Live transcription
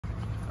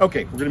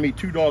Okay, we're gonna meet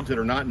two dogs that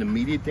are not in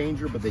immediate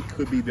danger, but they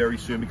could be very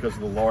soon because of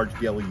the large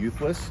daily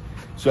youthless.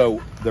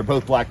 So they're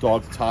both black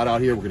dogs. It's hot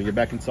out here. We're gonna get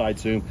back inside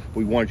soon.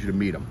 We wanted you to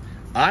meet them.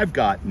 I've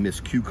got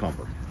Miss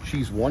Cucumber.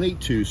 She's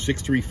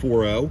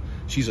 1826340.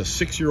 She's a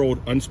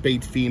 6-year-old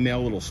unspayed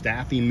female, little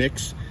staffy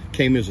mix.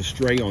 Came as a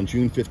stray on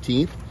June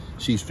 15th.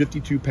 She's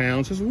 52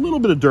 pounds, has a little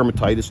bit of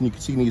dermatitis, and you can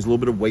see needs a little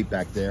bit of weight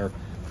back there.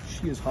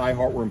 She is high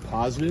heartworm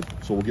positive,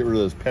 so we'll get rid of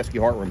those pesky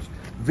heartworms.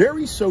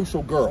 Very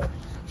social girl.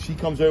 She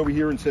comes over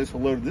here and says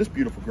hello to this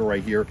beautiful girl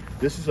right here.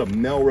 This is a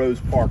Melrose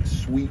Park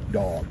sweep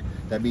dog.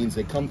 That means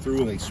they come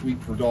through and they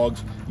sweep for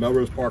dogs.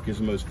 Melrose Park is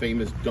the most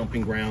famous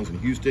dumping grounds in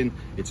Houston.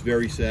 It's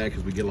very sad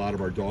because we get a lot of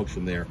our dogs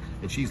from there,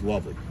 and she's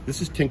lovely.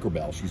 This is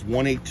Tinkerbell. She's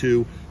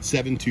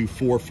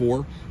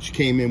 1827244. She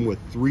came in with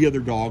 3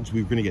 other dogs.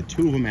 We were gonna get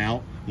 2 of them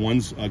out.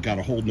 One's got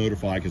a hold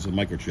notified because of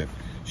microchip.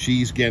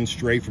 She's again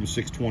stray from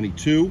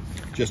 622,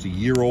 just a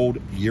year old,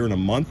 year and a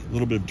month, a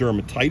little bit of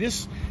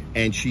dermatitis,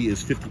 and she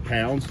is 50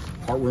 pounds,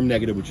 heartworm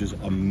negative, which is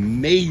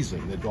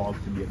amazing that dogs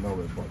can be at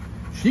Melrose Park.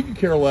 She could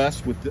care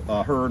less with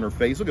her and her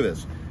face. Look at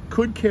this.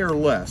 Could care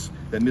less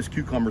that Miss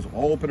Cucumber's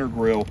all up in her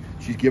grill.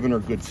 She's giving her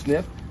a good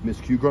sniff. Miss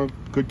Cucumber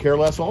could care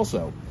less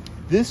also.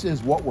 This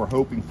is what we're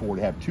hoping for,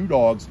 to have 2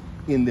 dogs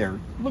in there.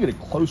 Look at it,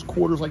 close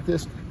quarters like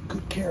this.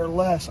 Could care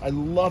less. I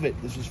love it.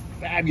 This is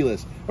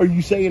fabulous. Are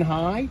you saying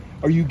hi?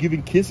 Are you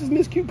giving kisses,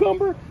 Miss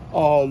Cucumber?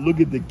 Oh, look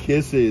at the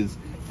kisses.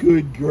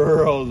 Good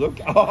girls.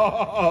 Okay.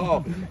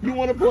 Oh, you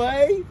want to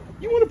play?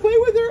 You want to play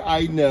with her?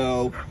 I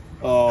know.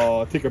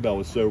 Oh, Tinkerbell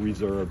was so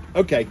reserved.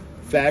 Okay,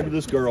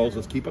 fabulous girls.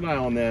 Let's keep an eye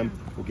on them.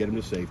 We'll get them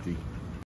to safety.